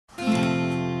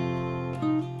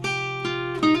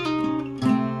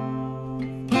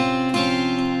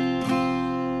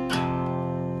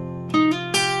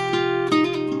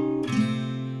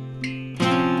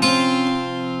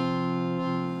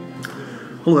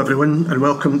Hello everyone and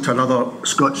welcome to another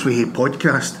Scots Whay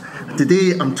podcast.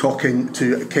 Today I'm talking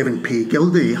to Kevin P.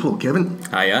 Gilday. Hello Kevin.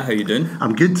 Hiya, how you doing?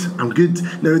 I'm good.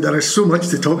 Now there is so much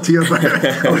to talk to you about.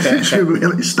 I wasn't sure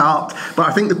where to start, but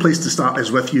I think the place to start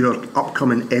is with your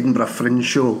upcoming Edinburgh Fringe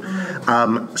show,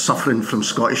 Suffering From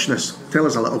Scottishness. Tell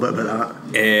us a little bit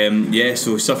about that.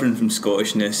 So Suffering From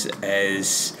Scottishness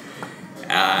is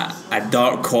a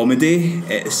dark comedy.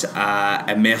 It's a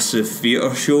immersive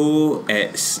theatre show.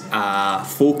 It's a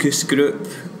focus group.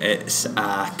 It's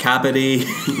a cabaret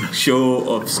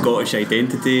show of Scottish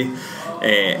identity.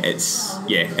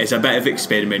 It's a bit of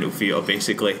experimental theatre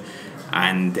basically,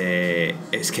 and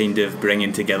it's kind of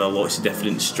bringing together lots of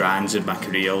different strands of my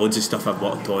career, loads of stuff I've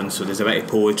worked on. So there's a bit of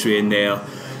poetry in there.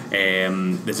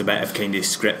 There's a bit of kind of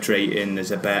script writing.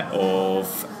 There's a bit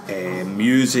of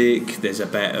music. There's a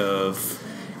bit of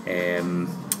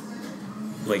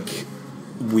like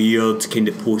weird kind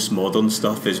of postmodern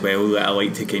stuff as well that I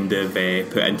like to kind of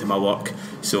put into my work.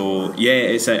 So yeah,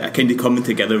 it's a kind of coming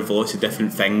together of lots of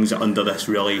different things under this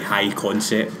really high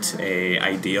concept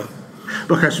idea.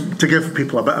 Because to give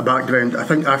people a bit of background, I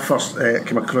think I first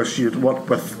came across you worked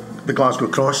with the Glasgow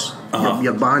Cross,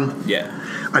 your band. Yeah.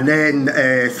 And then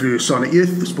through Sonnet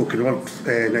Youth, the spoken word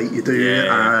night you do.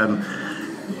 Yeah.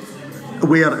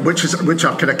 Which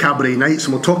are kind of cabaret nights,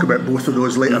 and we'll talk about both of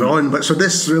those later on. But so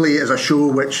this really is a show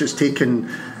which has taken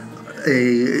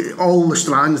all the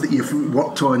strands that you've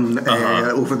worked on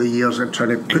over the years and trying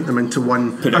to put them into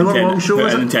one hour-long show.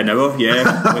 Put it into an hour,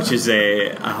 yeah, which is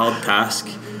a hard task.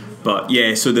 But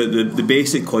yeah, so the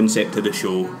basic concept of the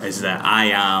show is that I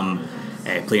am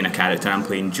playing a character. I'm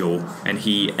playing Joe, and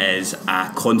he is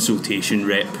a consultation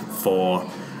rep for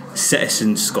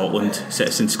Citizens Scotland.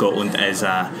 Citizens Scotland is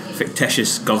a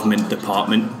fictitious government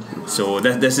department. So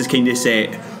this is kind of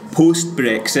set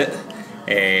post-Brexit,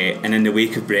 and in the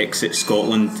wake of Brexit,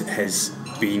 Scotland has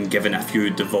been given a few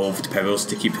devolved powers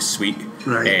to keep us sweet.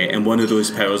 Right. And one of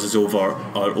those powers is over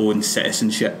our own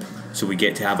citizenship. So we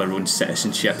get to have our own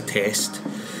citizenship test.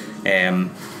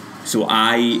 So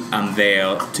I am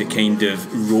there to kind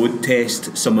of road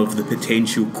test some of the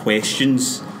potential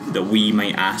questions that we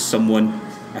might ask someone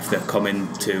if they're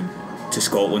coming to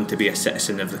Scotland to be a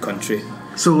citizen of the country.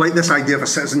 So like this idea of a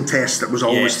citizen test that was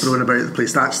always thrown about the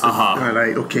place, that's the...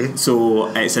 Right, okay. So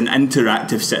it's an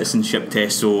interactive citizenship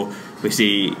test, so we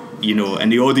say,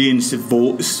 and the audience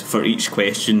votes for each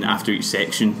question after each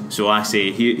section. So I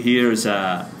say, here's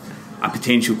a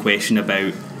potential question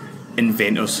about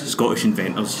inventors, Scottish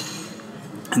inventors.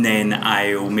 And then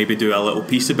I'll maybe do a little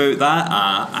piece about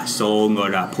that, a song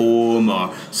or a poem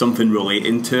or something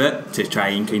relating to it, to try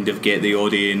and kind of get the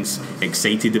audience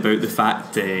excited about the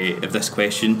fact of this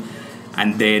question.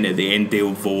 And then at the end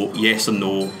they'll vote yes or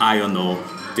no, aye or no,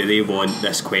 do they want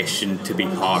this question to be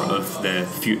part of the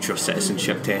future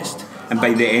citizenship test. And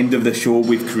by the end of the show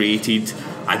we've created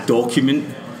a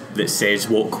document that says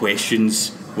what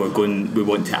questions we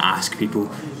want to ask people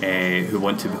who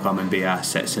want to become and be a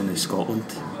citizen of Scotland.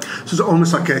 So it's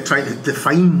almost like trying to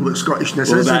define what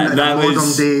Scottishness is in a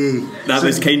modern day. That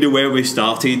was kind of where we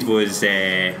started, was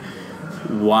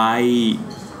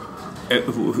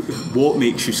what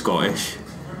makes you Scottish,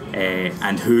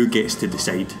 and who gets to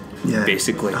decide,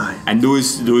 basically. Aye. And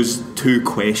those two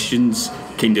questions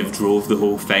kind of drove the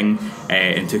whole thing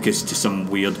and took us to some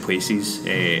weird places,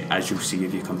 as you'll see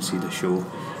if you come see the show.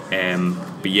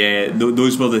 But yeah,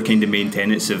 those were the kind of main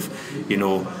tenets of,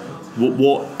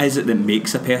 what is it that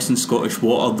makes a person Scottish?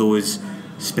 What are those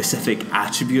specific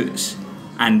attributes?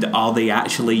 And are they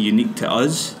actually unique to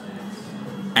us?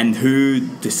 And who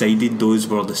decided those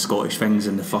were the Scottish things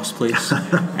in the first place?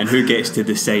 And who gets to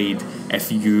decide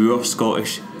if you are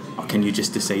Scottish, or can you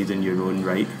just decide in your own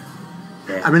right?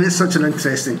 Yeah. I mean, it's such an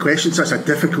interesting question, such a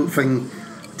difficult thing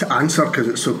to answer because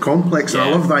it's so complex. And I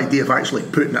love the idea of actually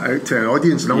putting it out to an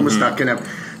audience and almost that kind of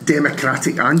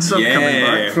democratic answer coming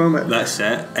back from it. That's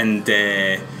it. And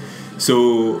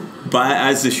but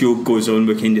as the show goes on,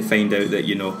 we kind of find out that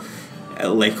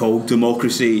like all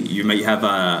democracy, you might have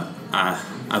a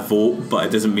vote, but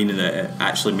it doesn't mean that it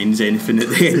actually means anything at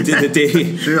the end of the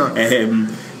day. Sure.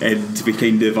 And we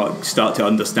kind of start to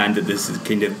understand that there's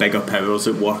kind of bigger powers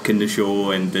at work in the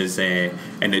show, and there's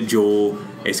and that Joe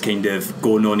is kind of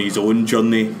going on his own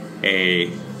journey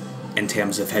in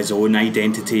terms of his own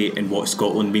identity and what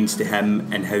Scotland means to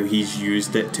him and how he's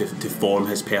used it to form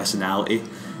his personality.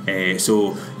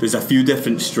 So there's a few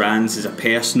different strands. There's a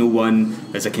personal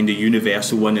one, there's a kind of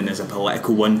universal one, and there's a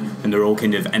political one, and they're all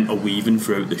kind of interweaving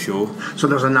throughout the show. So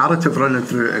there's a narrative running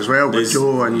through it as well with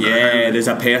Joe and... there's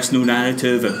a personal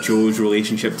narrative of Joe's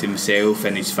relationship to himself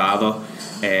and his father,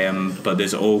 but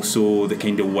there's also the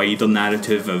kind of wider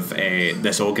narrative of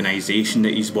this organisation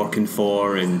that he's working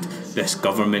for and this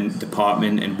government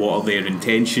department and what are their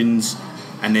intentions,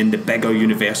 and then the bigger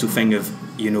universal thing of,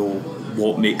 you know,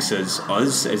 what makes us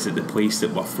us? Is it the place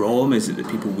that we're from? Is it the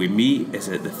people we meet? Is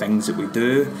it the things that we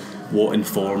do? What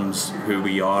informs who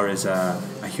we are as a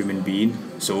human being?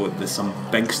 So there's some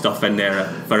big stuff in there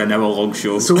for an hour-long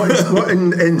show. So what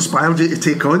inspired you to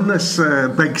take on this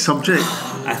big subject?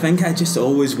 I think I just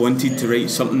always wanted to write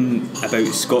something about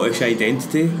Scottish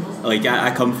identity. Like,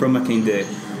 I come from a kind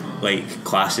of like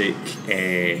classic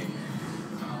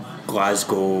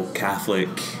Glasgow Catholic,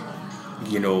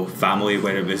 you know, family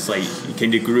where it was like you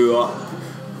kind of grew up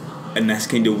in this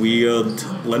kind of weird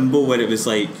limbo where it was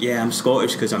like, yeah, I'm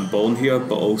Scottish because I'm born here,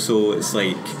 but also it's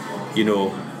like, you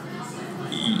know,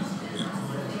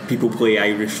 people play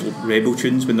Irish rebel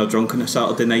tunes when they're drunk on a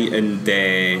Saturday night,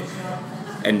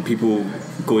 and people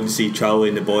go and see Charlie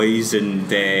and the Boys, and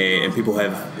people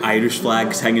have Irish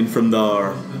flags hanging from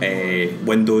their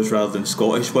windows rather than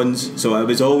Scottish ones. So I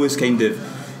was always kind of,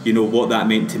 you know, what that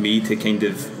meant to me to kind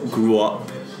of grow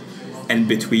up in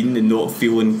between and not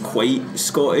feeling quite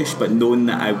Scottish but knowing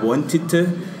that I wanted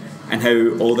to, and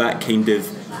how all that kind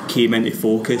of came into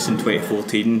focus in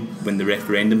 2014 when the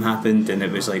referendum happened, and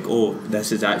it was like, oh,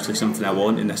 this is actually something I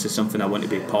want and this is something I want to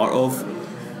be part of,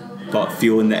 but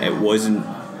feeling that it wasn't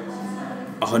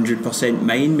 100%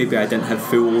 mine. Maybe I didn't have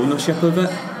full ownership of it.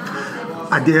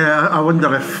 I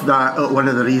wonder if that one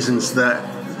of the reasons that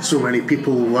so many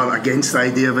people were against the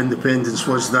idea of independence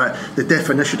was that the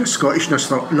definition of Scottishness,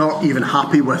 they're not even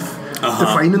happy with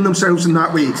defining themselves in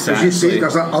that way. Exactly. As you say,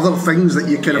 there's other things that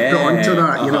you kind of put onto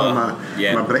that. You know,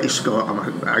 I'm a British Scot, I'm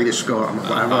an Irish Scot, I'm a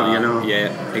whatever. You know.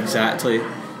 Yeah, exactly.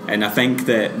 And I think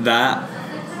that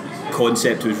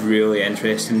concept was really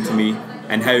interesting to me,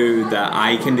 and how that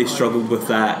I kind of struggled with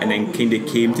that, and then kind of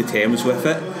came to terms with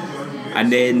it. And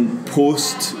then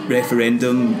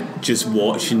post-referendum, just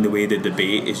watching the way the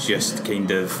debate is just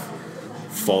kind of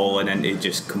falling into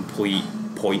just complete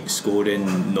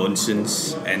point-scoring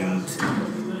nonsense, and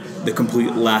the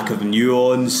complete lack of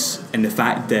nuance, and the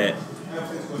fact that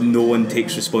no one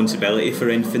takes responsibility for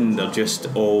anything. They're just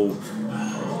all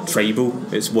tribal.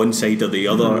 It's one side or the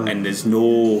other, and there's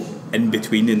no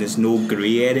in-between, and there's no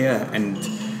grey area, and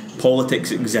politics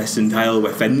exists entirely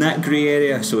within that grey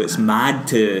area, so it's mad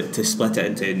to split it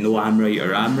into no, I'm right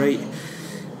or I'm right.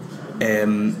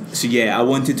 So yeah, I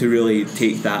wanted to really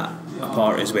take that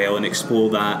apart as well and explore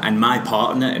that and my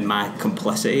part in it and my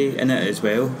complicity in it as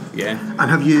well. Yeah. And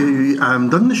have you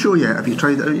done the show yet? Have you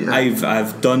tried it out yet?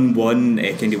 I've done one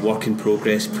kind of work in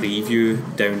progress preview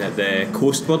down at the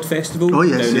Coastward Festival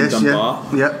down in Dunbar,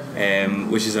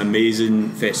 which is an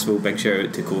amazing festival. Big shout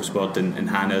out to Coastward and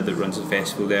Hannah that runs the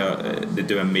festival there. They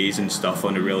do amazing stuff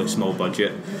on a really small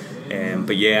budget.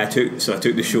 But yeah, I took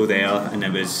the show there, and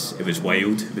it was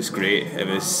wild. It was great.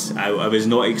 I was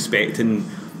not expecting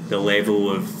the level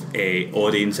of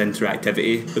audience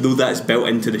interactivity, although that's built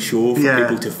into the show for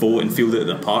people to vote and feel that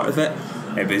they're part of it.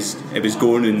 It was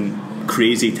going in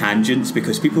crazy tangents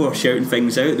because people were shouting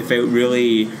things out. They felt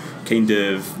really kind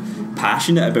of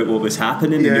passionate about what was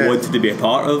happening, and they wanted to be a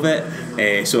part of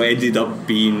it. So it ended up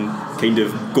being kind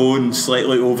of going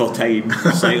slightly over time,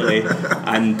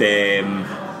 and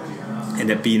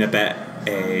it being a bit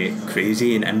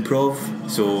crazy and improv.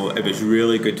 So it was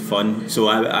really good fun. So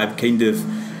I've kind of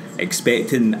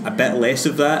expecting a bit less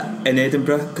of that in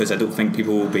Edinburgh, because I don't think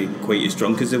people will be quite as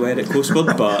drunk as they were at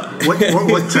Coastward. But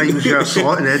what time's your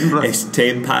slot in Edinburgh? It's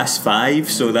 5:10,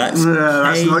 so that's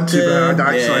not too bad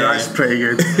actually. That's pretty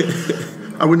good.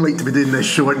 I wouldn't like to be doing this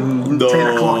show at 10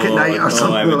 o'clock at night or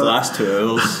something. I would last 2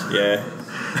 hours. Yeah.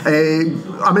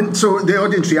 I mean, so the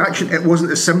audience reaction, it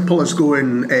wasn't as simple as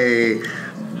going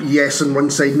yes on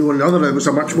one side, no on the other. It was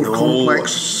a much more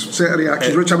complex set of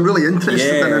reactions, which I'm really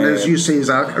interested in, and as you say, is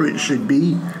that how it should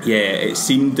be? Yeah, it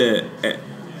seemed that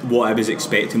what I was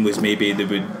expecting was maybe there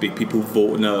would be people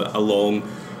voting along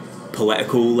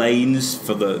political lines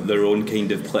for their own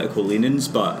kind of political leanings,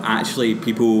 but actually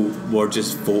people were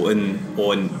just voting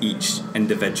on each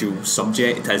individual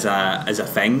subject as a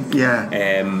thing.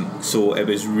 So it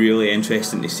was really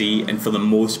interesting to see, and for the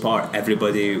most part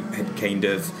everybody had kind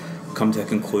of come to a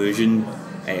conclusion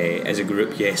as a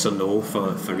group, yes or no,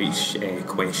 for each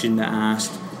question that I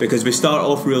asked, because we start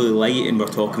off really light and we're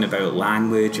talking about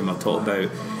language and we're talking about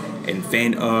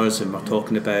inventors, and we're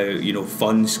talking about, you know,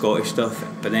 fun Scottish stuff,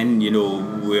 but then, you know,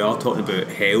 we are talking about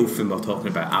health, and we're talking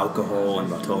about alcohol,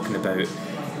 and we're talking about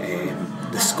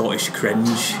the Scottish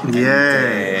cringe.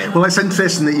 Yeah. Well, it's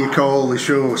interesting that you call the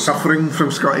show Suffering From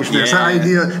Scottishness. That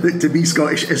idea that to be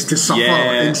Scottish is to suffer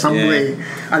in some way.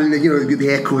 And, you know, the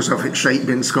echoes of it right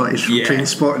being Scottish from Train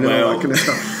Spotting and all that kind of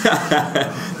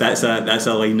stuff. that's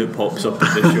a line that pops up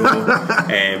at the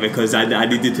show because I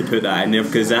needed to put that in there,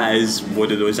 because that is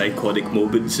one of those iconic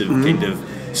moments of kind of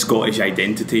Scottish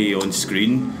identity on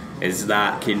screen, is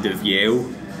that kind of yell.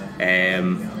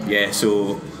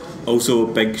 So also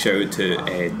a big shout out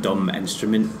to Dumb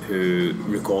Instrument, who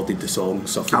recorded the song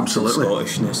Suffering From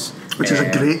Scottishness, which is a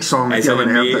great song. It's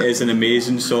an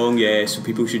amazing song, so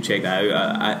people should check that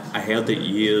out. I heard it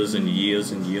years and years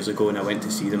and years ago, and I went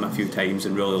to see them a few times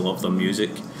and really loved their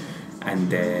music,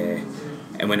 and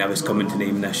when I was coming to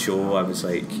name this show, I was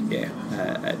like,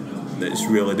 it's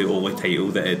really the only title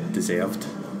that it deserved.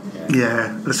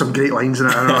 Yeah, there's some great lines in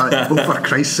it. Oh, for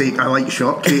Christ's sake, I like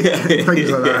shortcake. Things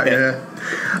like that,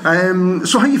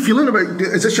 So how are you feeling about...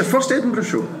 Is this your first Edinburgh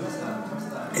show?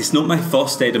 It's not my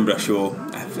first Edinburgh show.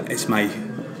 It's my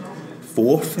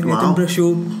fourth Edinburgh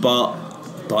show,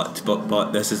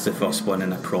 but this is the first one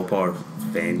in a proper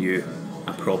venue,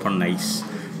 a proper nice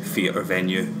theatre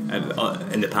venue.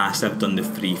 In the past I've done the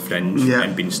Free Fringe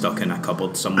and been stuck in a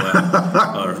cupboard somewhere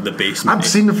or the basement. I've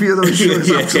seen a few of those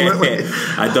shows. Absolutely.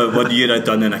 One year I'd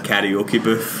done in a karaoke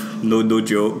booth, no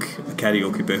joke, a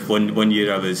karaoke booth. One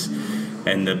year I was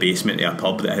in the basement of a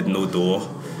pub that had no door,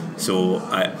 so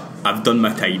I've done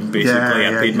my time basically.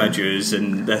 I paid my dues,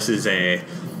 and this is in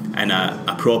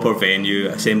a proper venue,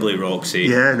 Assembly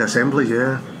Roxy. An Assembly,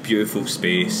 beautiful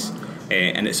space.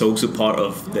 And it's also part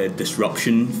of the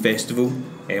Disruption Festival,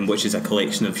 which is a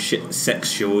collection of 6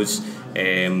 shows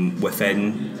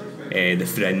within the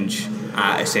Fringe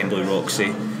at Assembly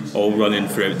Roxy, all running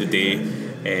throughout the day,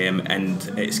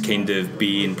 and it's kind of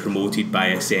being promoted by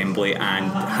Assembly and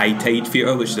High Tide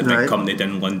Theatre, which is a big company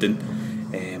down in London.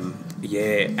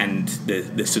 And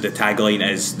the tagline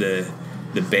is the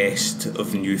best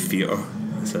of new theatre.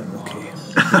 So okay.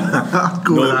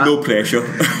 No pressure.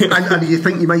 and you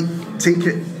think you might take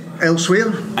it elsewhere?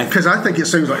 Because I think it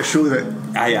sounds like a show that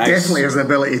definitely has the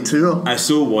ability to tour. I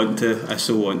so want to. I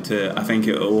think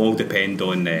it will all depend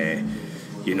on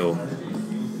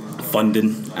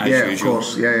funding as usual. Of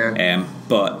course.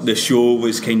 But the show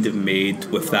was kind of made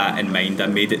with that in mind. I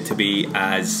made it to be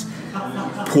as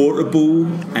portable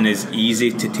and as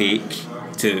easy to take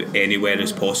to anywhere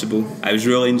as possible. I was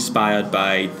really inspired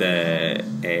by the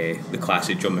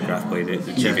classic John McGrath play, the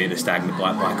TV, the Stagnant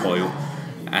Black Oil,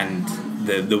 and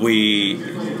the way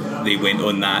they went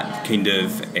on that kind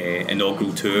of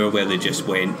inaugural tour where they just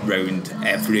went round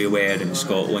everywhere in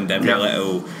Scotland, every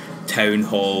little town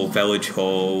hall, village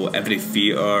hall, every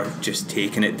theatre, just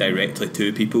taking it directly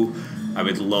to people. I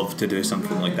would love to do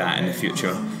something like that in the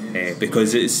future,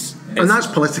 because it's and that's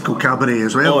political cabaret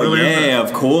as well. Oh yeah,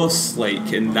 of course.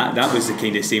 And that was the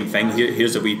kind of same thing.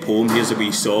 Here's a wee poem, here's a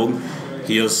wee song,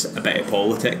 here's a bit of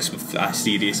politics with a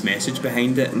serious message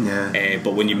behind it.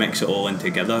 But when you mix it all in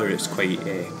together, it's quite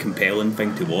a compelling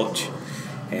thing to watch.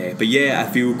 But I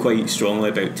feel quite strongly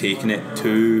about taking it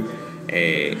to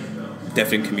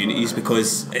different communities,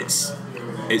 because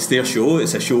it's their show.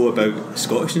 It's a show about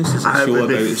Scottishness. It's a show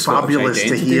about Scottish fabulous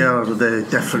identity. To hear the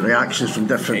different reactions from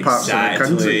different parts of the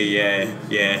country.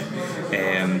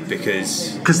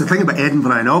 Because the thing about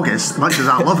Edinburgh in August, much as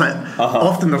I love it,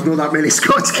 often there's not that many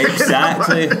Scots.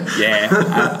 Exactly.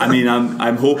 I mean,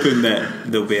 I'm hoping that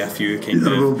there'll be a few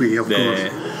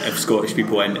of Scottish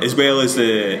people in, as well as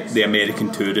the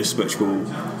American tourists, which will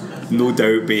no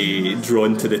doubt be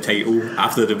drawn to the title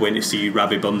after they went to see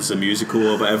Rabbie Burns the musical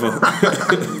or whatever.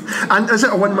 And is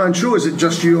it a one-man show? Is it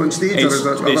just you on stage?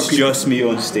 It's just me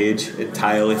on stage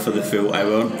entirely for the full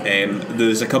hour.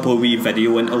 There's a couple of wee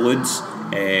video interludes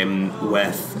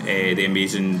with the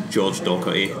amazing George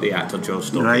Docherty, the actor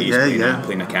George Docherty.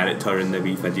 Playing a character in the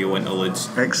wee video interludes.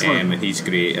 Excellent. He's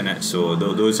great in it, so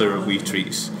those are wee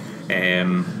treats.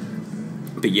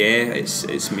 But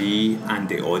it's me and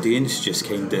the audience just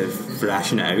kind of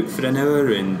thrashing it out for an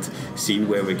hour and seeing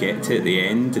where we get to at the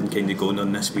end, and kind of going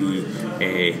on this wee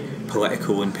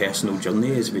political and personal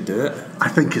journey as we do it. I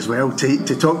think as well,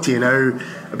 to talk to you now,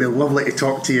 it'd be lovely to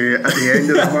talk to you at the end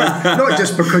of the month. Not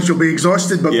just because you'll be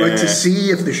exhausted, but to see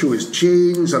if the show has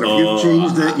changed or if you've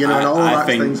changed it, and all that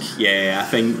things. I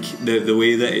think the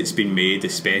way that it's been made,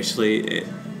 especially,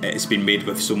 it's been made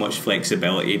with so much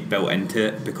flexibility built into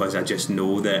it, because I just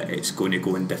know that it's going to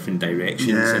go in different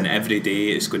directions, and every day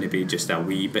it's going to be just a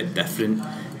wee bit different,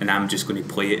 and I'm just going to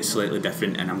play it slightly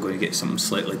different, and I'm going to get something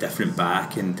slightly different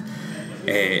back. And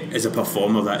as a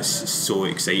performer, that's so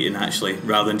exciting, actually,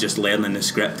 rather than just learning the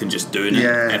script and just doing it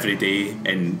every day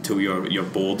until you're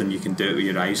bored and you can do it with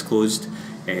your eyes closed.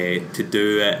 To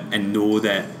do it and know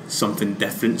that something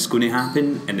different's going to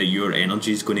happen and that your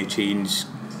energy is going to change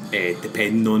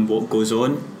depending on what goes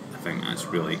on, I think that's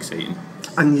really exciting.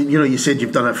 And you said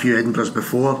you've done a few Edinburghs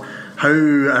before.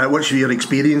 How? What's your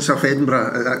experience of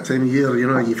Edinburgh at that time of year?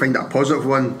 You find it a positive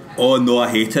one? Oh no, I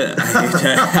hate it. I hate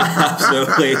it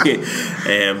absolutely.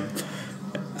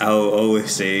 I'll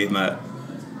always say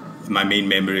my main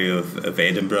memory of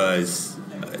Edinburgh is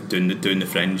doing the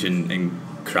Fringe and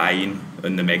crying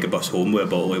on the megabus home with a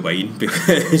bottle of wine,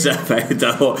 because I found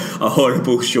a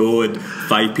horrible show and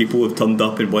 5 people have turned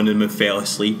up and one of them fell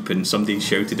asleep and somebody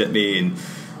shouted at me and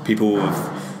people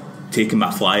have taken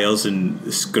my flyers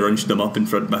and scrunched them up in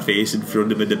front of my face and thrown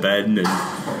them in the bin, and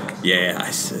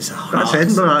it's a hard,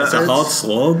 Edinburgh. It's a hard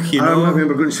slog, I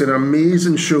remember going to see an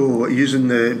amazing show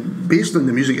based on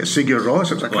the music of Sigur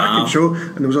Rós. It was a cracking show,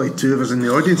 and there was only 2 of us in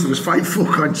the audience. There was 5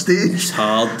 folk on stage. It's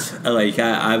hard.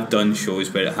 I've done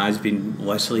shows where it has been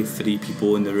literally 3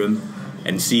 people in the room,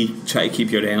 and try to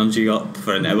keep your energy up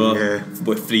for an hour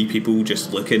with 3 people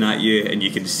just looking at you, and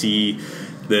you can see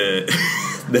the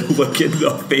the look in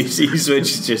their faces, which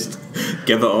is just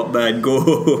give it up, man, go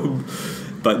home.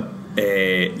 But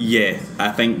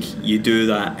I think you do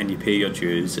that and you pay your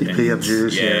dues.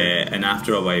 And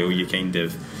after a while you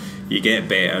get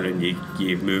better and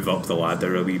you move up the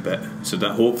ladder a wee bit. So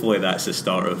that hopefully that's the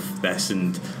start of this,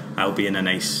 and I'll be in a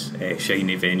nice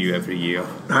shiny venue every year.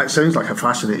 That sounds like a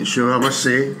fascinating show, I must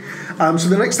say. So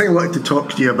the next thing I'd like to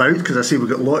talk to you about, because I see we've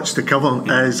got lots to cover,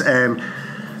 is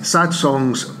Sad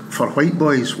Songs for White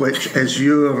Boys, which is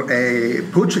your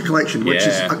poetry collection, which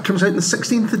comes out on the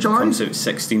 16th of July? Comes out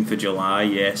 16th of July,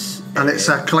 yes. And it's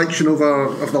a collection of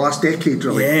the last decade,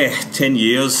 really? Yeah, 10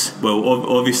 years. Well,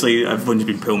 obviously everyone's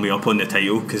been pulling me up on the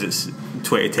title because it's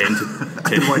 2010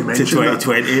 to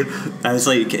 2020. I was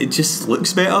like, it just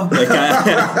looks better.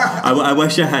 I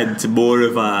wish I had more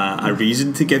of a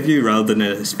reason to give you rather than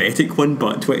an aesthetic one,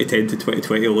 but 2010 to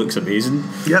 2020 looks amazing.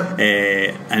 Yep.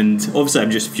 And obviously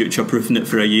I'm just future proofing it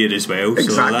for a year as well,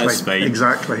 so that's fine.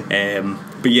 Exactly.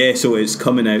 But so it's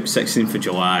coming out 16th of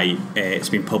July. It's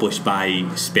been published by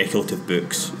Speculative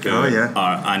Books, who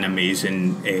are an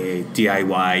amazing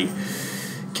DIY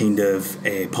kind of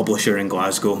publisher in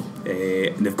Glasgow.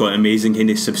 And they've got an amazing kind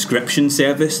of subscription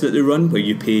service that they run, where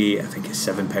you pay, I think it's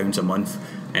 £7 a month,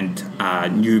 and a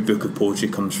new book of poetry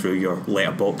comes through your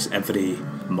letterbox every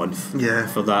month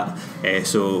for that.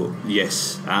 So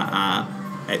yes,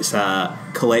 it's a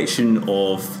collection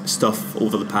of stuff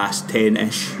over the past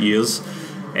 10-ish years,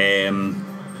 and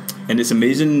it's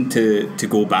amazing to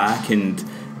go back and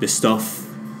the stuff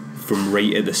from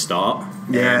right at the start.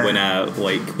 When I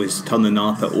was turning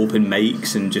up at open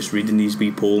mics and just reading these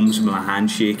wee poems with my hand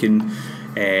shaking,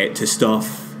 to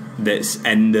stuff that's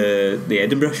in the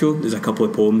Edinburgh show. There's a couple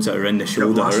of poems that are in the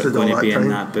show that are going to be in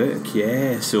that book.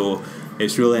 So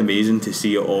it's really amazing to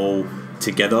see it all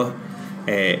together.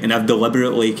 And I've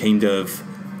deliberately kind of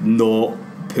not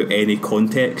put any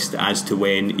context as to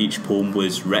when each poem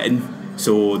was written.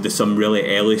 So there's some really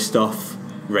early stuff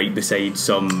right beside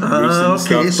some recent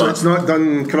stuff. So it's not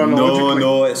done chronologically?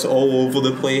 No, it's all over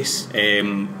the place,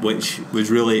 which was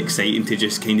really exciting to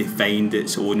just kind of find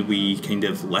its own wee kind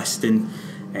of listing,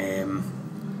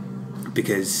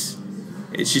 because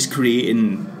it's just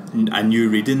creating a new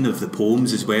reading of the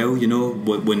poems as well.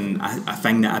 When a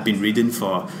thing that I've been reading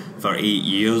for 8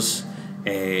 years,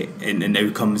 and now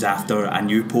comes after a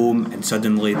new poem, and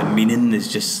suddenly the meaning is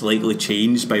just slightly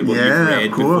changed by what you've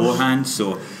read beforehand.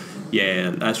 So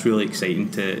that's really exciting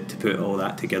to put all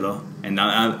that together, and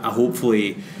I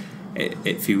hopefully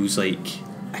it feels like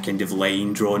a kind of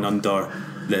line drawn under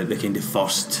the kind of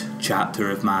first chapter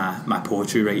of my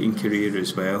poetry writing career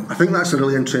as well. I think that's a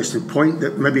really interesting point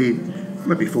that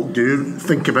maybe folk do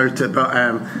think about it, but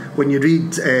when you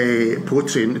read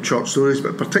poetry and short stories,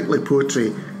 but particularly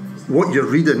poetry, what you're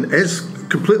reading is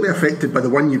completely affected by the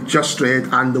one you've just read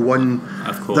and the one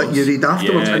that you read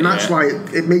afterwards, and that's why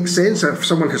it makes sense if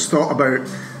someone has thought about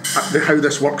how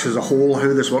this works as a whole,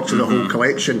 how this works as a whole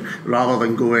collection, rather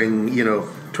than going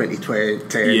 2010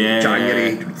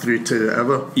 January through to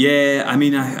ever. I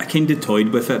mean, I kind of toyed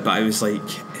with it, but I was like,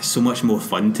 it's so much more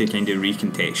fun to kind of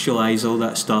recontextualise all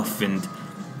that stuff and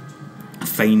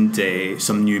find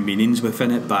some new meanings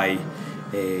within it by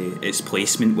its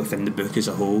placement within the book as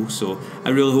a whole. So I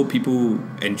really hope people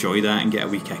enjoy that and get a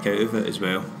wee kick out of it as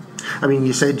well. I mean,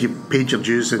 you said you paid your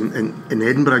dues in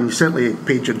Edinburgh, and you certainly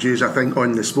paid your dues, I think,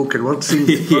 on the spoken word scene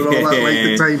for all that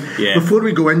length of time. Yeah. Before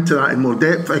we go into that in more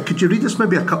depth, could you read us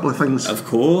maybe a couple of things? Of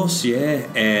course, yeah.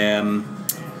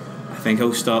 I think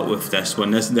I'll start with this one.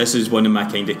 This is one of my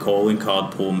kind of calling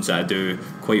card poems that I do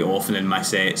quite often in my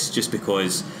sets, just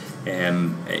because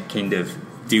it kind of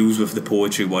deals with the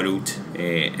poetry world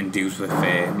and deals with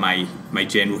my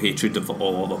general hatred of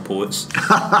all other poets.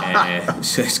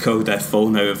 So it's called I've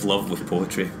Fallen Out of Love with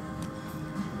Poetry.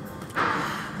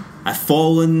 I've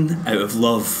fallen out of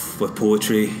love with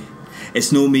poetry.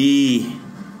 It's no me,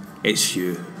 it's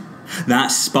you. That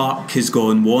spark has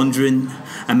gone wandering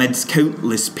amidst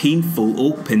countless painful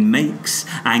open mics,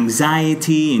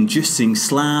 anxiety-inducing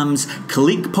slams,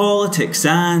 clique politics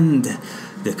and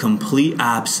the complete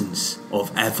absence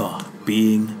of ever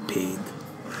being paid.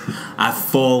 I've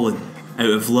fallen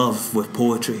out of love with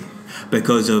poetry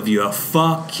because of your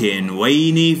fucking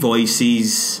whiny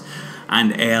voices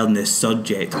and earnest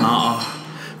subject matter,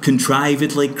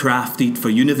 contrivedly crafted for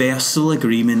universal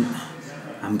agreement.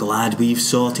 I'm glad we've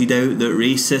sorted out that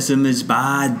racism is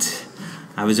bad.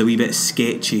 I was a wee bit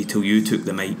sketchy till you took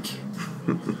the mic.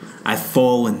 I've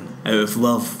fallen out of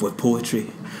love with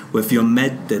poetry, with your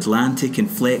mid-Atlantic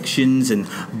inflections and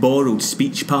borrowed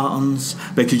speech patterns,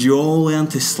 because you all learn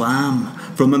to slam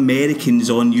from Americans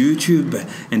on YouTube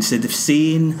instead of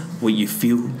saying what you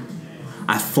feel.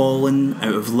 I've fallen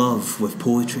out of love with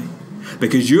poetry,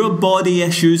 because your body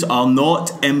issues are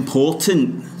not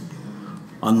important,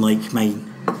 unlike mine.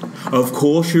 Of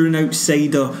course you're an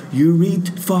outsider, you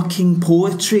read fucking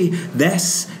poetry.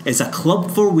 This is a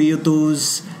club for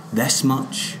weirdos, this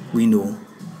much we know.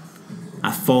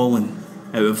 I've fallen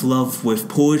out of love with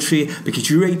poetry because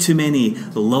you write too many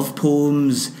love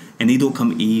poems and they don't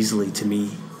come easily to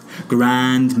me.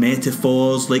 Grand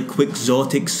metaphors like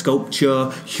quixotic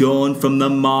sculpture hewn from the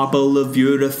marble of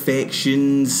your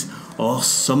affections or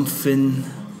something.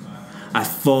 I've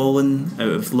fallen out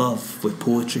of love with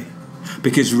poetry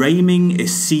because rhyming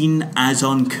is seen as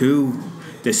uncool,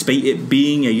 despite it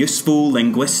being a useful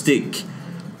linguistic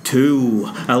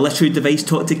tool, a literary device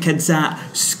taught to kids at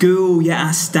school. Yet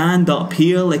I stand up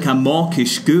here like a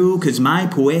mawkish ghoul because my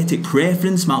poetic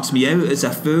preference marks me out as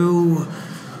a fool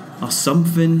or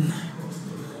something.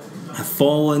 I've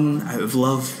fallen out of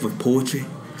love with poetry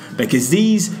because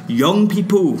these young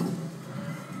people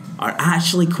are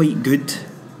actually quite good,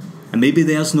 and maybe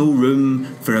there's no room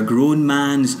for a grown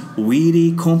man's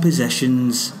weary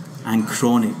compositions and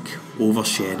chronic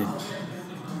oversharing.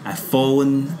 I've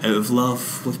fallen out of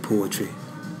love with poetry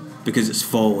because it's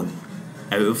fallen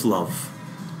out of love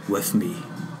with me.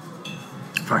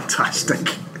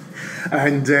 Fantastic.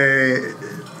 And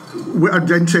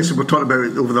I'm interested, we're talking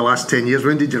about over the last 10 years.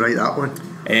 When did you write that one?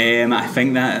 I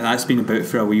think that's been about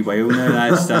for a wee while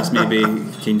now. That's maybe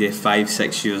kind of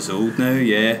 5-6 years old now,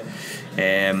 yeah.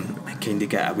 I kind of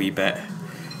get a wee bit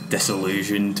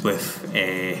disillusioned with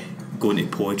going to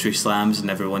poetry slams and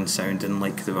everyone sounding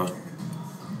like they were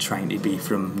trying to be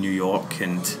from New York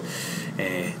and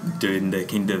doing the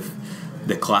kind of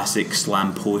the classic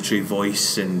slam poetry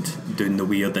voice and doing the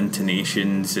weird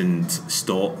intonations and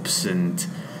stops and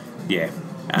yeah,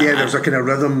 there was a kind of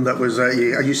rhythm that was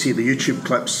you see the YouTube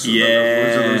clips,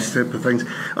 those type of things,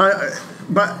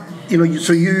 but you know,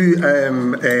 so you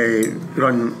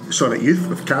run Sonnet Youth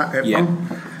with Cat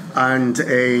Hepburn, and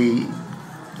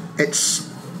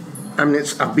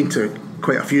I've been to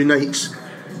quite a few nights.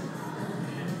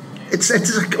 It's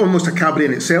almost a cabaret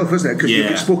in itself, isn't it? Because you've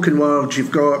got spoken words, you've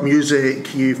got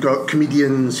music, you've got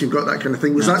comedians, you've got that kind of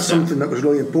thing. Was that something that was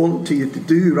really important to you to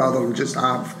do, rather than just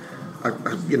have a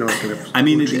kind of... I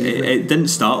mean, it didn't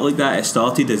start like that. It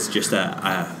started as just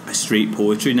a straight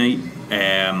poetry night.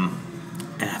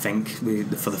 And I think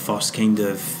for the first kind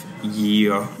of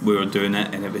year we were doing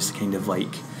it, and it was kind of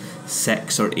like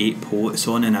 6 or 8 poets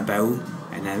on in a bill.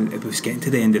 And then it was getting to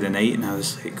the end of the night, and I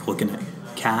was like looking at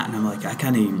Cat, and I'm like, I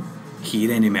can't even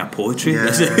hear any more poetry.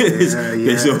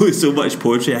 There's always so much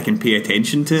poetry I can pay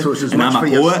attention to, so and I'm a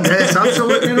poet. Yes,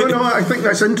 absolutely. No, I think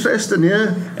that's interesting.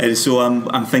 Yeah. And so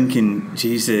I'm thinking,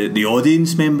 geez, the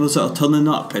audience members that are turning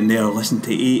up and they're listening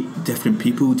to 8 different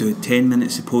people do 10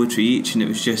 minutes of poetry each, and it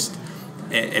was just,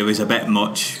 it was a bit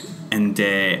much, and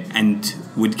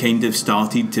we'd kind of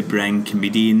started to bring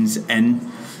comedians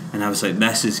in, and I was like,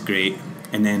 this is great.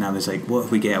 And then I was like, what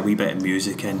if we get a wee bit of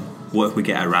music in? What if we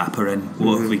get a rapper in?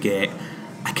 What if we get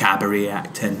a cabaret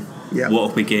act in?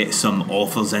 What if we get some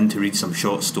authors in to read some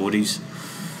short stories?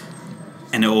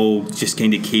 it all just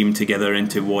kind of came together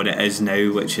into what it is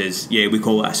now, which is, we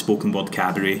call it a spoken word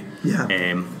cabaret.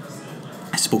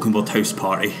 A spoken word house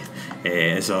party,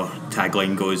 as our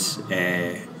tagline goes.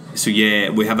 So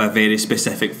we have a very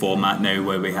specific format now,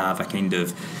 where we have a kind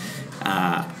of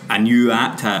a new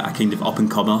act, a kind of up and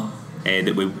comer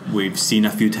that we've seen a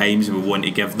few times, and we want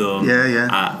to give them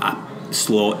a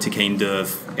slot to kind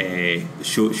of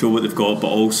show what they've got. But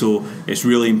also, it's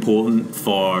really important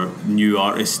for new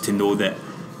artists to know that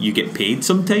you get paid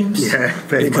sometimes.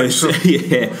 Very much so.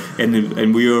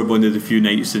 And we are one of the few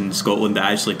nights in Scotland that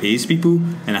actually pays people,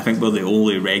 and I think we're the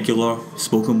only regular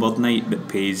spoken word night that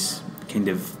pays kind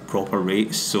of proper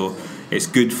rates. So it's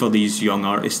good for these young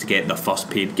artists to get their first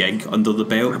paid gig under the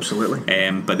belt. Absolutely.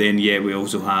 But then we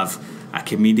also have a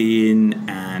comedian,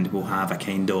 and we'll have a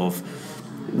kind of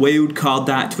wild card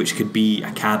act, which could be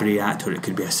a cabaret act, or it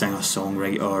could be a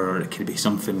singer-songwriter, or it could be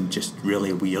something just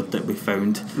really weird that we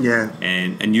found.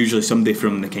 And usually somebody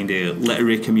from the kind of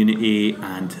literary community,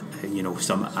 and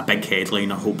a big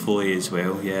headliner hopefully as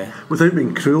well. Without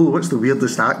being cruel, what's the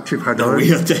weirdest act you've had on? The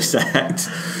weirdest act,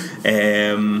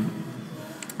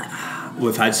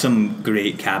 we've had some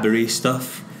great cabaret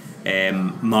stuff.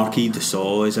 Marquis de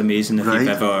Saw is amazing.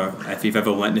 If you've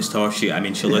ever witnessed her, she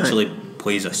literally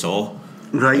plays a saw.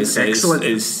 Excellent.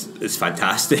 It's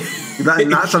fantastic.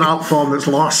 That's an art form that's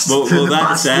lost. Well,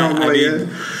 that's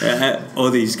it. All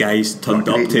these guys turned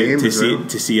up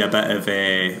to see a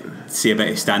bit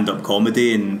of stand-up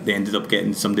comedy, and they ended up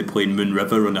getting somebody playing Moon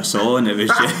River on a saw, and it was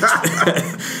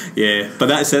just But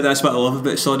that's it. That's what I love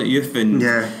about Sonnet Youth,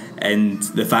 and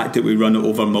the fact that we run it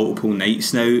over multiple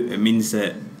nights now. It means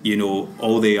that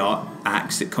all the art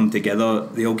acts that come together,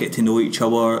 they all get to know each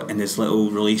other, and there's little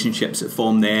relationships that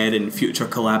form there, and future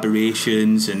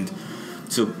collaborations, and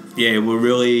so we're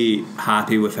really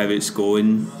happy with how it's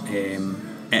going.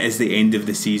 It is the end of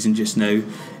the season just now,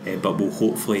 but we'll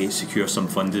hopefully secure some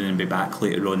funding and be back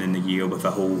later on in the year with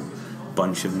a whole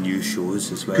bunch of new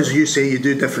shows as well. Because you say you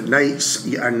do different nights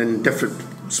and in different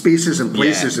spaces and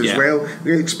places as well. Can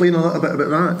you explain a little bit about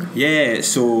that?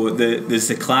 So there's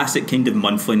the classic kind of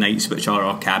monthly nights, which are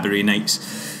our cabaret nights.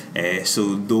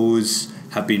 So those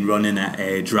have been running at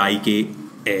Drygate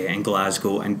in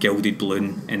Glasgow and Gilday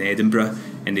Balloon in Edinburgh,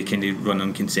 and they kind of run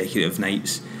on consecutive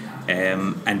nights.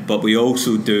 But we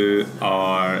also do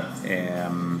our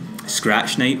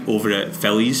scratch night over at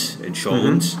Phillies in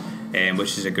Shawlands,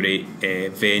 which is a great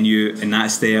venue, and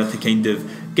that's there to kind of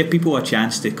give people a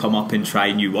chance to come up and try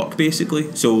new work,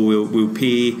 basically. So we'll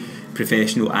pay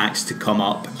professional acts to come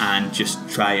up and just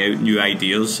try out new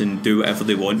ideas and do whatever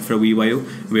they want for a wee while.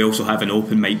 We also have an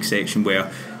open mic section where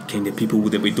kind of people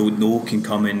that we don't know can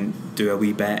come and do a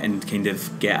wee bit and kind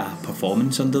of get a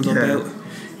performance under their belt.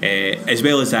 As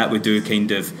well as that, we do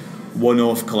kind of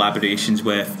one-off collaborations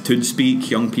with Toonspeak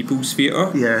Young People's Theatre,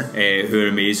 who are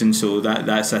amazing. So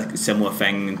that's a similar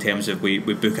thing in terms of we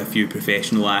book a few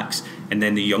professional acts, and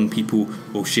then the young people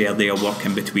will share their work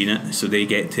in between it, so they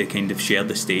get to kind of share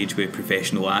the stage with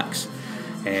professional acts.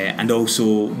 And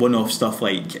also one-off stuff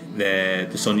like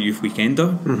the Sonnet Youth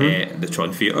Weekender, the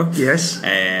Tron Theatre,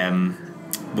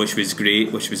 which was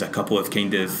great, which was a couple of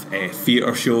kind of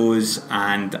theatre shows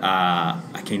and a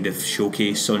kind of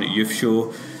showcase Sonnet Youth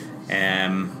show.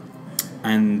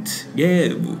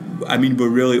 We're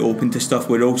really open to stuff.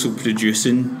 We're also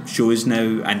producing shows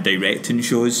now and directing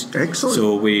shows. Excellent.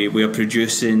 So we are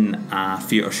producing a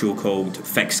theatre show called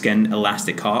Thick Skin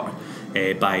Elastic Heart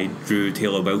by Drew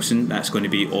Taylor Wilson. That's going to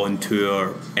be on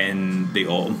tour in the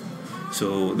autumn.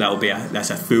 So that's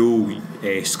a full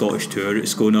Scottish tour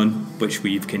that's going on, which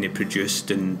we've kind of produced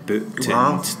and booked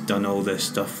and done all this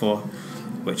stuff for,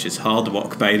 which is hard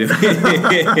work, by the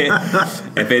way.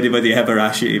 If anybody ever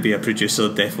asks you to be a producer,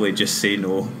 definitely just say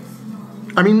no.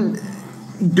 I mean,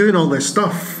 doing all this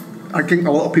stuff, I think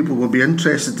a lot of people will be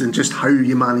interested in just how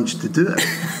you managed to do it.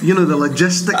 The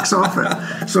logistics of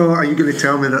it. So are you going to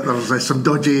tell me that there's some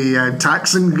dodgy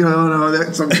taxing going on,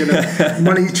 or some kind of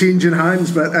money changing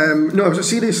hands? But no,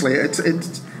 seriously,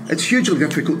 it's hugely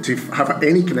difficult to have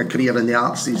any kind of career in the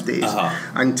arts these days,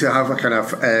 and to have a kind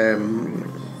of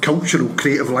cultural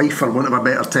creative life, for want of a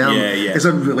better term, is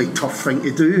a really tough thing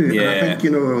to do. And I think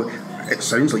it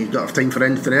sounds like you don't have time for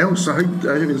anything else. So how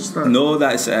is that? No,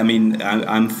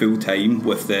 I'm full time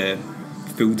with the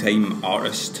full time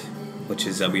artist, which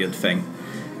is a weird thing.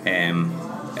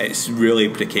 It's really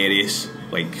precarious,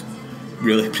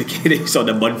 really precarious on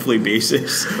a monthly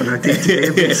basis, on a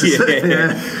day-to-day basis.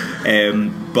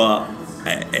 But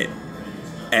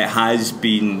it has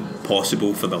been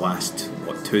possible for the last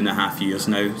 2.5 years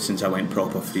now since I went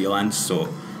proper freelance. So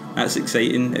that's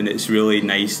exciting, and it's really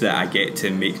nice that I get to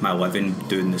make my living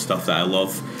doing the stuff that I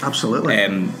love. Absolutely.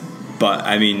 But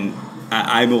I mean,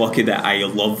 I'm lucky that I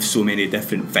love so many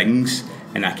different things,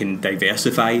 and I can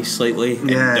diversify slightly.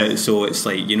 Yeah. And so it's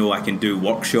like, you know, I can do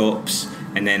workshops,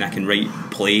 and then I can write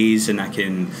plays, and I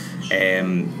can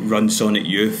run Sonnet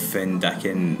Youth, and I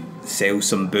can sell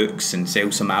some books and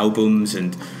sell some albums,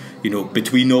 and you know,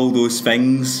 between all those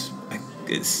things,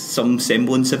 it's some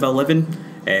semblance of a living.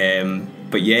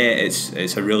 But yeah,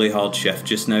 it's a really hard shift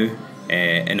just now,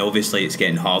 and obviously it's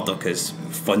getting harder because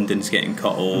funding's getting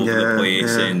cut all over the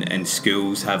place, and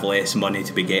schools have less money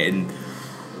to be getting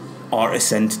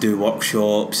artists in to do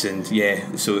workshops, and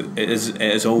so it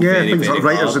is all very, things very like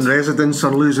writers hard. in residence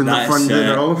are losing their funding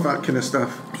and all of that kind of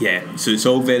stuff. So it's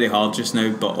all very hard just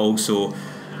now, but also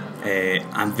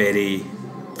I'm very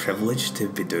privileged to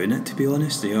be doing it, to be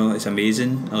honest. You know, it's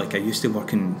amazing. Like, I used to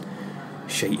work in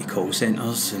shitey call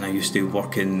centres, and I used to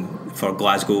work for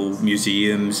Glasgow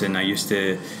museums, and I used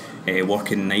to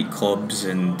work in nightclubs,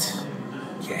 and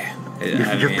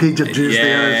you've paid your dues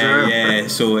there as well.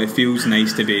 So it feels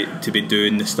nice to be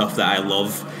doing the stuff that I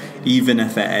love, even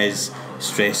if it is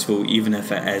stressful, even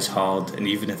if it is hard, and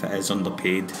even if it is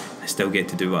underpaid. I still get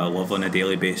to do what I love on a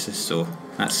daily basis, so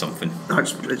that's something.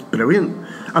 It's brilliant.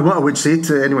 And what I would say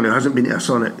to anyone who hasn't been to a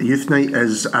Sonnet Youth night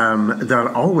is they're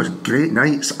always great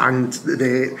nights, and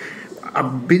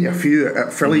I've been to a few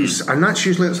at Philly's, and that's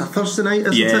usually it's a Thursday night,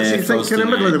 isn't it? So you think you're in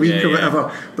the middle of the week or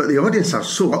whatever, but the audience are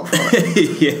so up for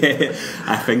it.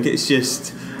 I think it's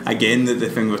just, again, the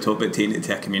thing we're talking about, taking it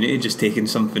to a community, just taking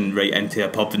something right into a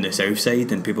pub in the south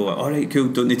side, and people are like, alright, cool,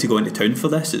 don't need to go into town for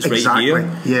this, it's right here.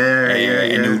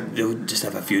 And they'll just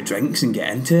have a few drinks and get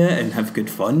into it and have good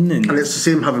fun, and it's the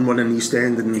same having one in East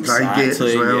End and Drygate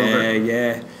as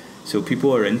well. So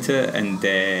people are into it,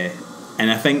 and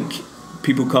I think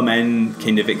people come in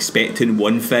kind of expecting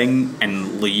one thing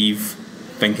and leave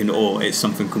thinking, oh, it's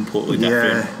something completely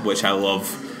different, which I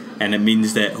love. And it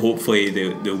means that hopefully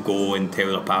they'll go and tell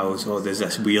their pals, oh, there's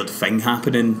this weird thing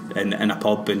happening in a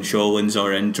pub in Shawlands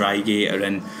or in Drygate or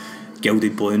in Gilday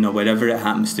Bloon or wherever it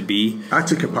happens to be. I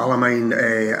took a pal of mine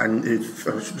and she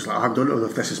was like, I don't know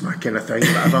if this is my kind of thing,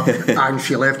 whatever. And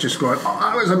she left just going, oh,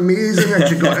 that was amazing. And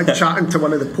she got chatting to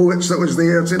one of the poets that was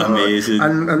there. You know? Amazing.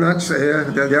 And that's, they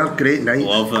are great nights.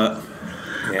 Love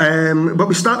it. But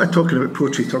we started talking about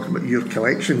poetry, talking about your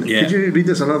collection. Could you read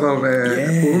us another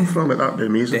poem from it? That'd be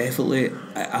amazing. Definitely.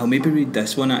 I'll maybe read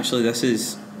this one actually. This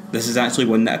is actually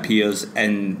one that appears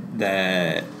in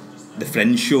the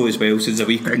Fringe show as well, so there's a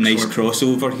wee nice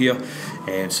crossover here.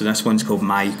 So this one's called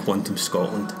My Quantum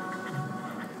Scotland.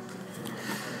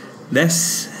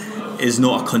 This is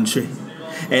not a country.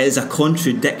 It is a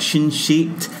contradiction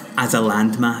shaped as a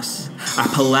landmass, a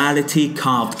polarity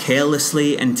carved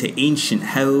carelessly into ancient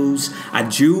hills, a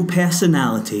dual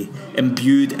personality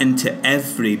imbued into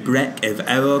every brick of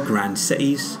our grand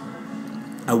cities,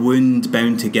 a wound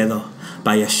bound together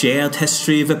by a shared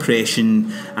history of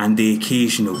oppression and the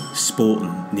occasional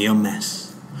sporting near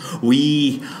miss.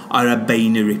 We are a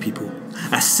binary people,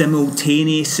 a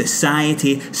simultaneous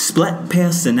society, split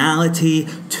personality,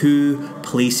 two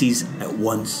places at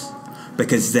once,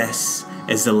 because this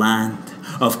is the land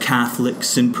of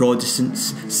Catholics and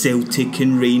Protestants, Celtic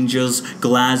and Rangers,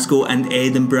 Glasgow and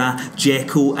Edinburgh,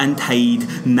 Jekyll and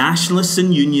Hyde, Nationalists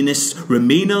and Unionists,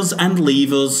 Remainers and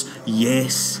Leavers,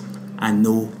 yes and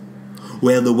no,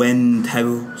 where the wind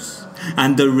howls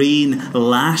and the rain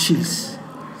lashes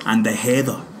and the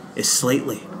heather is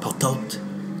slightly perturbed.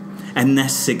 And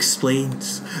this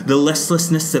explains the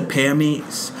listlessness that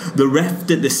permeates the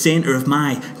rift at the centre of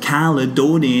my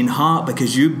Caledonian heart,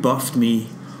 because you birthed me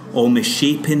all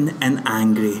misshapen and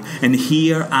angry, and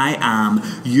here I am,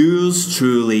 yours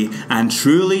truly, and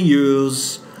truly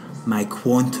yours, my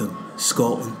quantum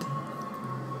Scotland.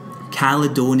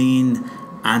 Caledonian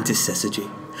antisyzygy,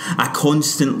 a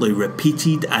constantly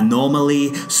repeated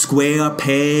anomaly, square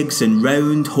pegs and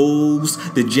round holes,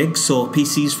 the jigsaw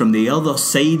pieces from the other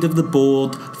side of the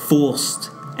board forced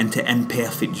into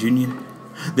imperfect union.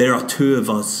 There are two of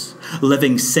us,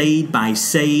 living side by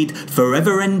side,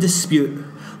 forever in dispute,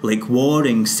 like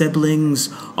warring siblings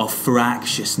or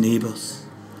fractious neighbours,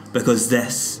 because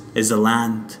this is the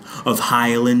land of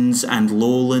highlands and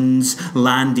lowlands,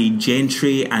 landed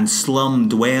gentry and slum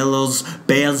dwellers,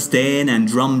 Bearsden and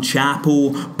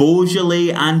Drumchapel,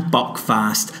 Beaujolais and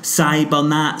Buckfast,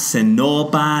 Cybernats and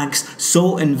Norbags,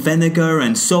 salt and vinegar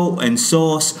and salt and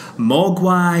sauce,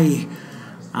 Mogwai,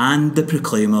 and the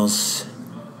Proclaimers,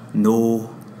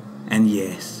 no and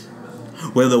yes,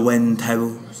 where the wind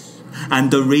howls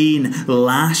and the rain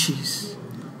lashes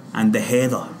and the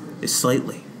heather is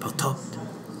slightly perturbed.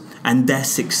 And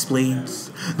this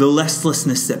explains the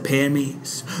listlessness that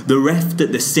permeates the rift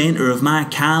at the centre of my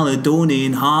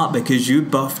Caledonian heart, because you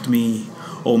buffed me,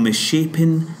 all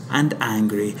misshapen and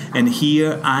angry, and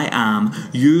here I am,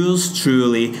 yours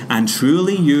truly, and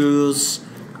truly yours,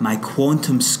 my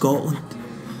quantum Scotland.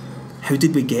 How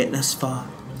did we get this far?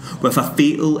 With a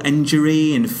fatal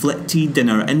injury inflicted in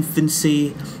our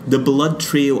infancy, the blood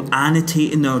trail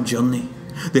annotating our journey,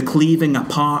 the cleaving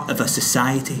apart of a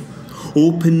society.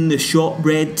 Open the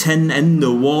shortbread tin in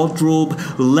the wardrobe,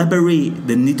 liberate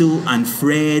the needle and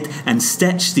thread, and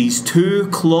stitch these two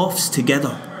cloths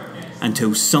together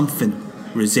until something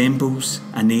resembles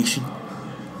a nation,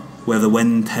 where the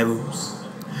wind howls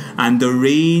and the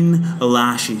rain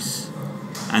lashes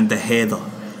and the heather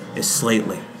is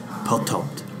slightly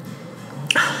perturbed.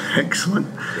 Excellent.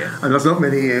 Yeah. And there's not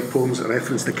many poems that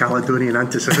reference the Caledonian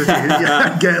antiquity.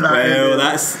 Get that. Well,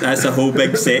 that's a whole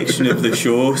big section of the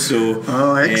show. So,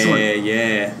 excellent.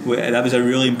 Yeah, that was a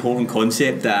really important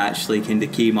concept that actually kind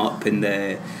of came up when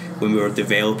we were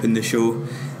developing the show.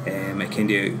 It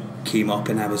kind of came up,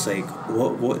 and I was like,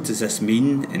 what does this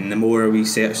mean? And the more I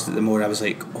researched it, the more I was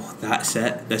like, oh, that's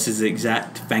it. This is the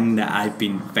exact thing that I've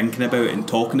been thinking about and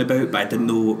talking about, but I didn't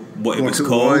know what it was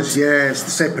called. It's the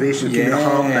separation between the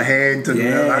heart and the head and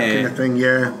that kind of thing,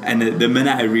 And the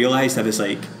minute I realised, I was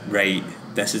like, right,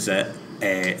 this is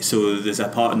it. So there's a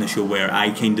part in the show where I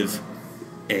kind of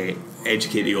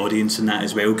educate the audience in that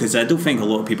as well, because I don't think a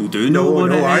lot of people do know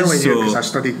what it is. I only knew because I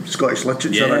studied Scottish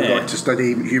literature and got to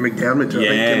study Hugh McDermott, who I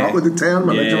think came up with the term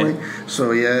originally.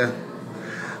 So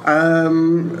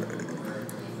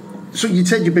so you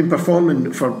said you've been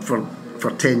performing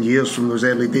for 10 years from those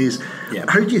early days.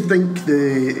 How do you think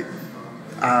the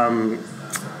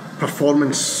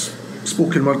performance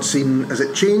spoken word scene, has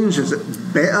it changed? Is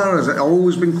it better? Has it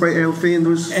always been quite healthy in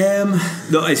those?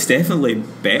 No, it's definitely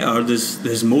better.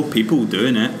 There's more people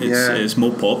doing it. It's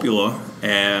more popular.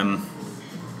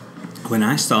 When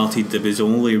I started, there was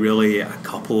only really a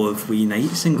couple of wee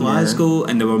nights in Glasgow,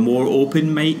 and there were more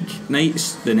open mic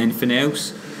nights than anything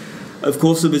else. Of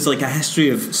course, there was like a history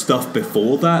of stuff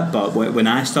before that, but when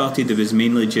I started, there was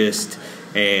mainly just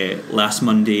last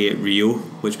Monday at Rio,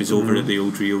 which was over at the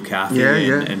old Rio Cafe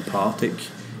in Partick,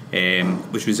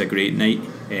 which was a great night.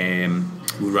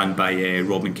 We run by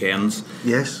Robin Cairns.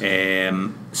 Yes.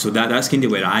 So that's kind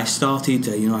of where I started.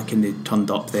 I kind of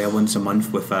turned up there once a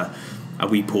month with a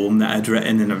wee poem that I'd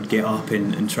written, and I'd get up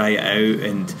and try it out,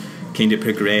 and kind of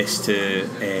progress to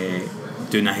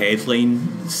doing a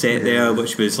headline set there,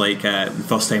 which was like the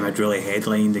first time I'd really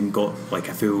headlined and got like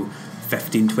a full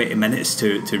 15-20 minutes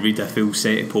to read a full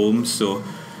set of poems. So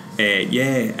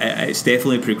it's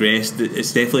definitely progressed.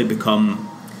 It's definitely become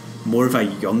more of a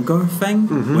younger thing.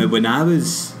 When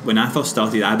I first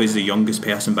started, I was the youngest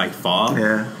person by far.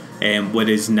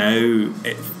 Whereas now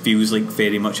it feels like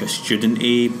very much a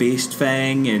student-y based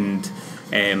thing, and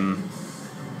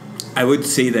I would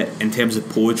say that in terms of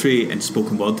poetry and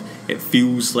spoken word, it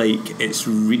feels like it's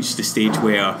reached the stage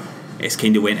where it's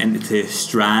kind of went into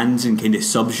strands and kind of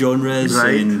subgenres,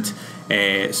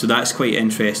 and so that's quite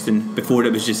interesting. Before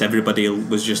it was just everybody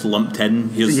was just lumped in.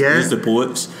 Here's the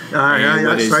poets.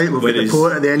 That's right. We'll put the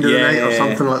poet at the end of the night or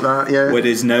something like that.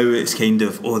 Whereas now it's kind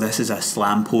of, this is a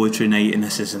slam poetry night, and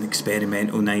this is an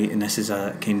experimental night, and this is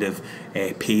a kind of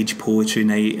page poetry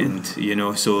night, and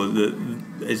so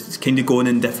it's kind of going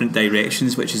in different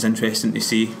directions, which is interesting to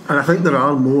see. And I think there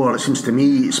are more, it seems to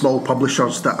me, small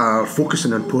publishers that are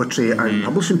focusing on poetry and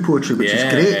publishing poetry, which is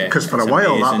great, because for a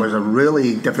while that was a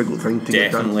really difficult thing to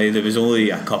get done. Definitely, there was only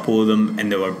a couple of them,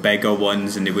 and there were bigger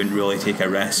ones, and they wouldn't really take a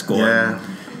risk on,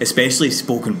 especially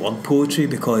spoken word poetry,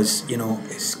 because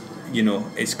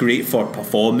it's great for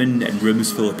performing in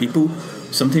rooms full of people.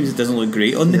 Sometimes it doesn't look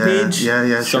great on the page.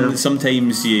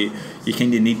 Sometimes you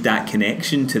kind of need that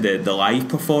connection to the live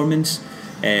performance.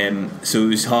 So it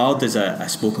was hard as a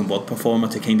spoken word performer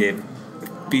to kind of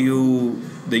feel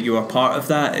that you were part of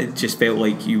that. It just felt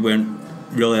like you weren't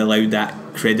really allowed that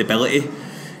credibility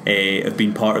of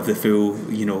being part of the full,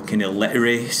 kind of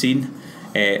literary scene.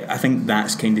 I think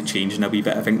that's kind of changing a wee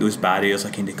bit. I think those barriers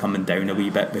are kind of coming down a wee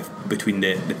bit between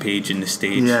the page and the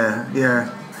stage.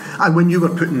 And when you were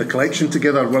putting the collection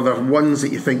together, were there ones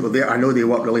that you think, I know they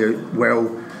work really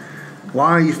well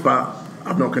live, but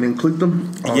I'm not going to include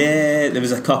them? Or? Yeah, there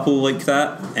was a couple like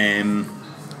that,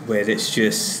 where it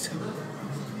just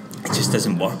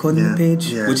doesn't work on the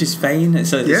page, which is fine.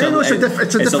 It's a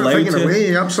different thing in a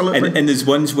way, absolutely. And there's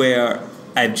ones where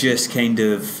I've just kind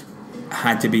of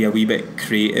had to be a wee bit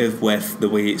creative with the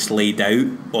way it's laid out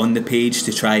on the page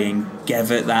to try and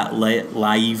give it that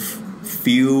live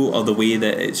feel, or the way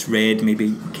that it's read,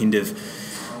 maybe kind of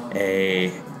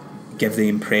give the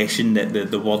impression that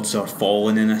the words are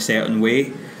falling in a certain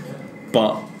way.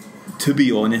 But to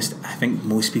be honest, I think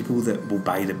most people that will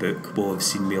buy the book will have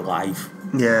seen me live.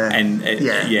 Yeah. And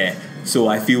so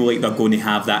I feel like they're going to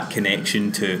have that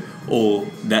connection to,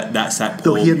 that's that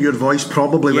poem. They'll hear your voice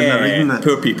probably when they're reading it.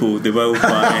 Poor people, they will.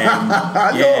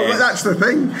 But, no, but that's the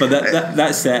thing. But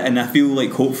that's it. And I feel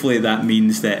like hopefully that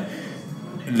means that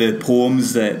the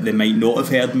poems that they might not have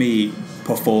heard me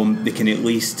perform, they can at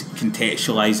least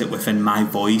contextualise it within my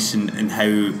voice and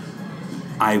how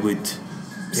I would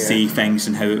say things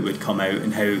and how it would come out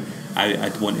and how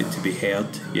I'd want it to be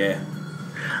heard.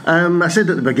 I said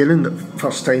at the beginning that the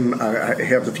first time I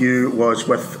heard of you was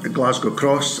with Glasgow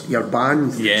Cross, your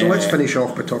band. So let's finish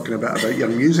off by talking a bit about your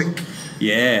music.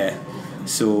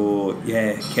 So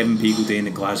Kevin Gilday and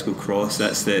the Glasgow Cross,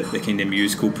 that's the kind of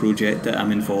musical project that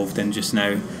I'm involved in just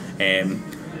now.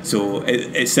 So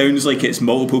it sounds like it's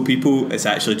multiple people. It's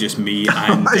actually just me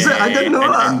and I didn't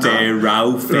know and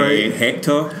Ralph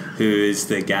Hector, who is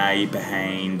the guy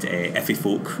behind Iffy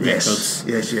Folk Records.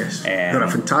 Yes. They're a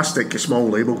fantastic small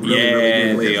label. Really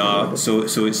good they are. label.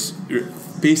 So it's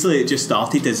basically, it just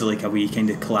started as like a wee kind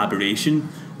of collaboration.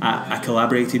 I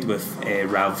collaborated with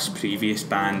Ralph's previous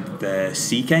band, the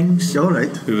Sea Kings,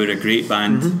 who were a great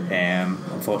band.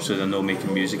 Unfortunately, they're not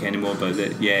making music anymore, but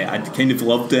I'd kind of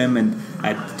loved them, and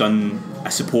I'd done a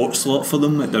support slot for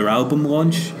them at their album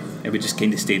launch, and we just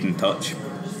kind of stayed in touch.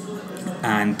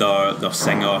 And their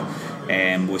singer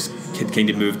had kind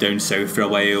of moved down south for a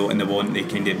while, and they wanted to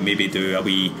kind of maybe do a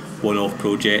wee one-off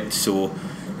project, so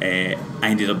I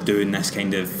ended up doing this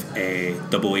kind of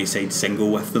double A-side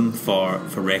single with them for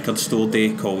Record Store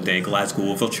Day called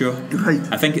Glasgow Overture.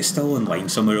 I think it's still online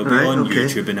somewhere. It'll be on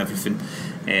YouTube and everything.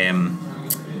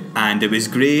 And it was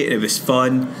great, it was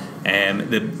fun.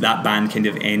 That band kind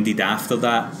of ended after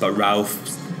that, but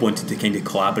Ralph wanted to kind of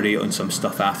collaborate on some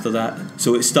stuff after that.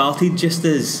 So it started just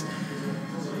as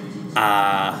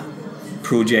a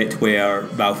project where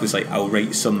Ralph was like, I'll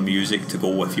write some music to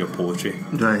go with your poetry,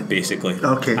 basically.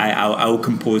 I'll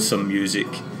compose some music,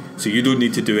 so you don't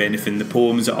need to do anything. The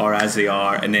poems are as they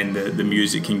are, and then the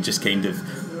music can just kind of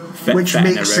fit. Which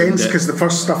makes sense, because the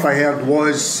first stuff I heard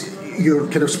was you're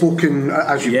kind of spoken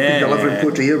as you've been delivering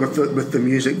poetry here with the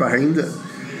music behind it.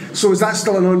 So is that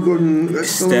still an ongoing?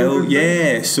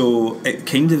 So it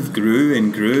kind of grew,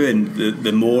 and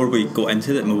the more we got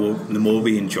into it, the more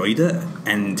we enjoyed it,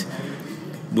 and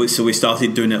so we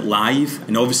started doing it live.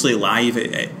 And obviously live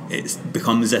it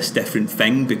becomes this different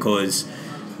thing, because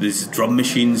there's drum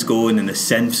machines going and the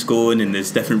synths going and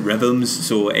there's different rhythms.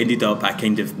 So it ended up, I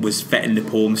kind of was fitting the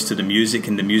poems to the music,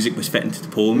 and the music was fitting to the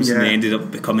poems, and they ended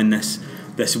up becoming this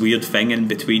weird thing in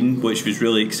between, which was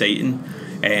really exciting.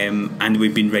 And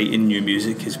we've been writing new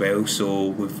music as well, so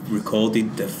we've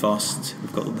recorded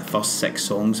we've got the first 6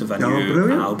 songs of a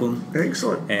new album.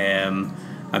 Excellent.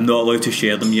 I'm not allowed to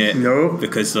share them yet,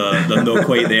 because they're not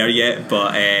quite there yet,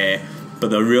 but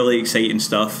they're really exciting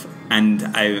stuff, and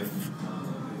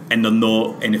they're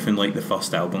not anything like the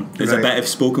first album. There's a bit of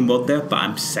spoken word there, but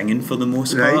I'm singing for the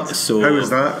most part. So how is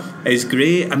that? It's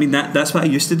great. I mean, that's what I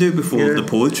used to do before the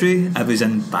poetry. I was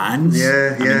in bands.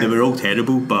 I mean, they were all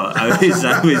terrible, but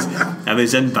I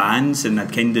was in bands, and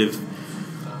I'd kind of,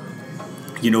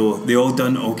 they all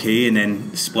done okay and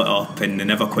then split up, and they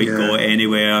never quite got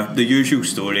anywhere. The usual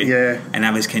story. And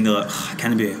I was kind of like, I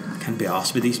can't be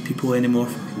arsed with these people anymore,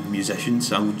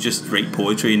 musicians. I'll just write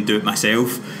poetry and do it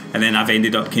myself. And then I've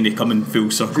ended up kind of coming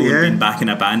full circle and being back in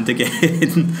a band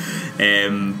again.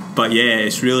 But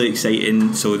it's really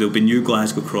exciting. So there'll be new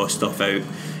Glasgow Cross stuff out,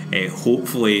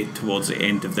 hopefully towards the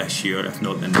end of this year, if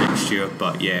not the next year.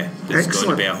 But there's going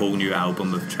to be a whole new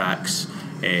album of tracks,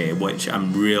 which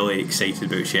I'm really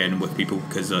excited about sharing with people,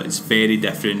 because it's very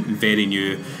different and very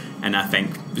new, and I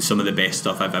think some of the best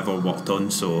stuff I've ever worked on.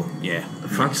 So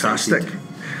fantastic.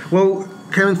 Well,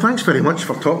 Kevin, thanks very much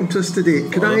for talking to us today.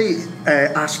 Could I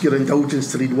ask your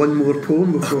indulgence to read one more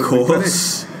poem before we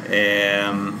finish?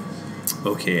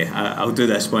 Okay, I'll do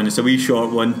this one. It's a wee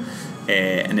short one,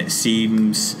 and it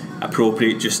seems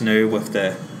appropriate just now with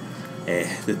the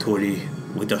Tory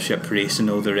leadership race and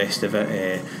all the rest of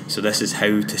it. So this is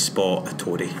How to Spot a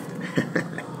Tory.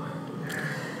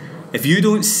 If you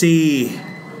don't say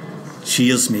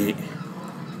cheers mate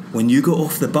when you get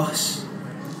off the bus,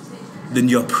 then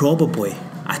you're probably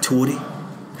a Tory.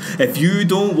 If you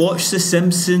don't watch The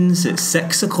Simpsons at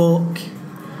 6 o'clock,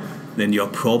 then you're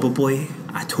probably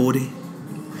a Tory.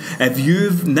 If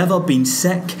you've never been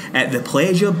sick at the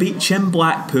Pleasure Beach in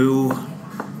Blackpool,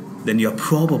 then you're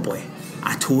probably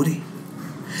a Tory.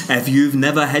 If you've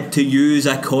never had to use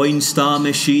a Coinstar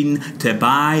machine to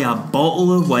buy a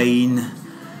bottle of wine,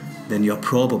 then you're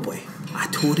probably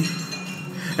Tory.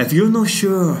 If you're not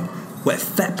sure what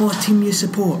football team you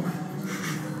support,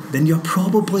 then you're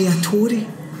probably a Tory.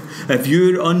 If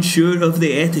you're unsure of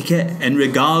the etiquette in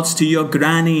regards to your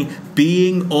granny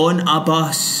being on a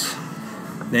bus,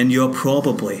 then you're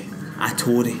probably a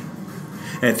Tory.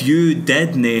 If you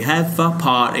didn't have a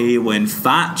party when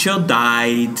Thatcher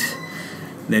died,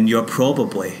 then you're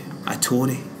probably a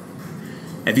Tory.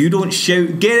 If you don't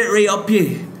shout, "Get it right up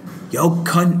you old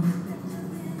cunt,"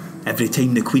 every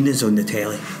time the Queen is on the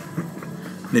telly,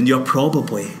 then you're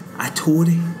probably a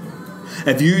Tory.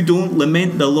 If you don't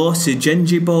lament the loss of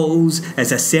gingy bottles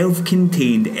as a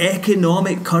self-contained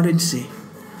economic currency,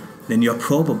 then you're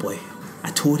probably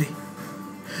a Tory.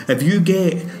 If you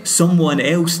get someone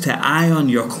else to iron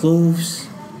your clothes,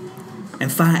 in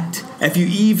fact, if you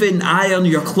even iron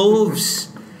your clothes,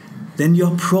 then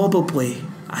you're probably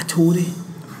a Tory.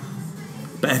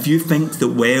 But if you think that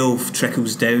wealth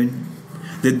trickles down,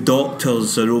 that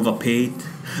doctors are overpaid,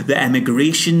 that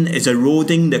immigration is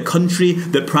eroding the country,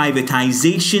 that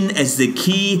privatisation is the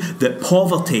key, that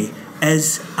poverty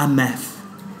is a myth,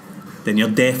 then you're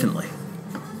definitely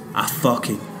a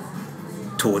fucking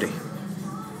Tory.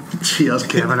 Cheers,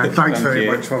 Kevin, and thanks very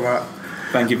much for that.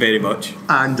 Thank you very much.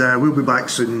 And we'll be back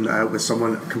soon with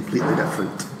someone completely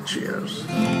different.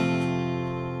 Cheers.